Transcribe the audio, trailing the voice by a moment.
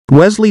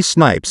Wesley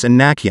Snipes and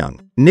Nakyung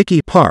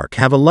Nikki Park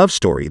have a love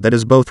story that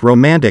is both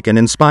romantic and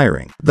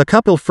inspiring. The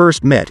couple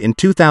first met in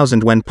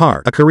 2000 when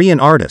Park, a Korean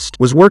artist,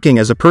 was working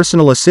as a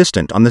personal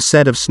assistant on the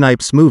set of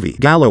Snipes' movie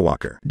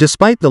Gallowwalker.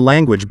 Despite the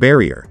language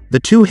barrier, the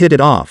two hit it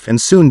off and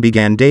soon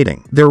began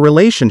dating. Their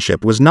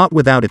relationship was not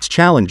without its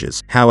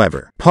challenges,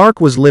 however.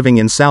 Park was living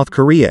in South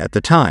Korea at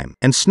the time,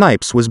 and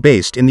Snipes was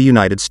based in the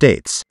United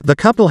States. The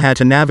couple had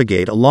to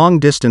navigate a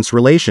long-distance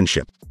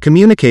relationship,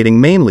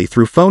 communicating mainly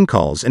through phone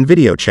calls and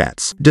video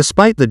chats.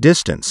 Despite the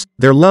distance,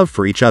 their love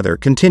for each other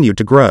continued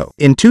to grow.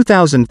 In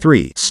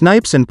 2003,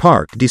 Snipes and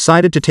Park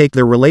decided to take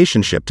their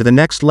relationship to the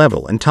next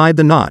level and tied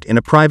the knot in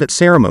a private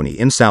ceremony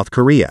in South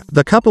Korea.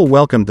 The couple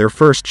welcomed their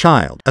first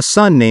child, a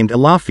son named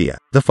Alaafia,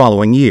 the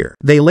following year.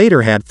 They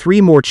later had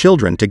 3 more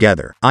children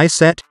together: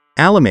 Iset,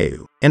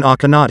 Alimayu, and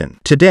Akhenaten.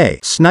 Today,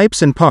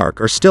 Snipes and Park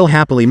are still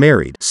happily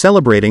married,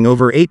 celebrating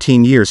over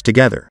 18 years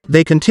together.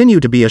 They continue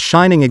to be a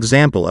shining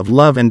example of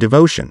love and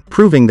devotion,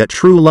 proving that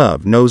true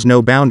love knows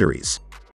no boundaries.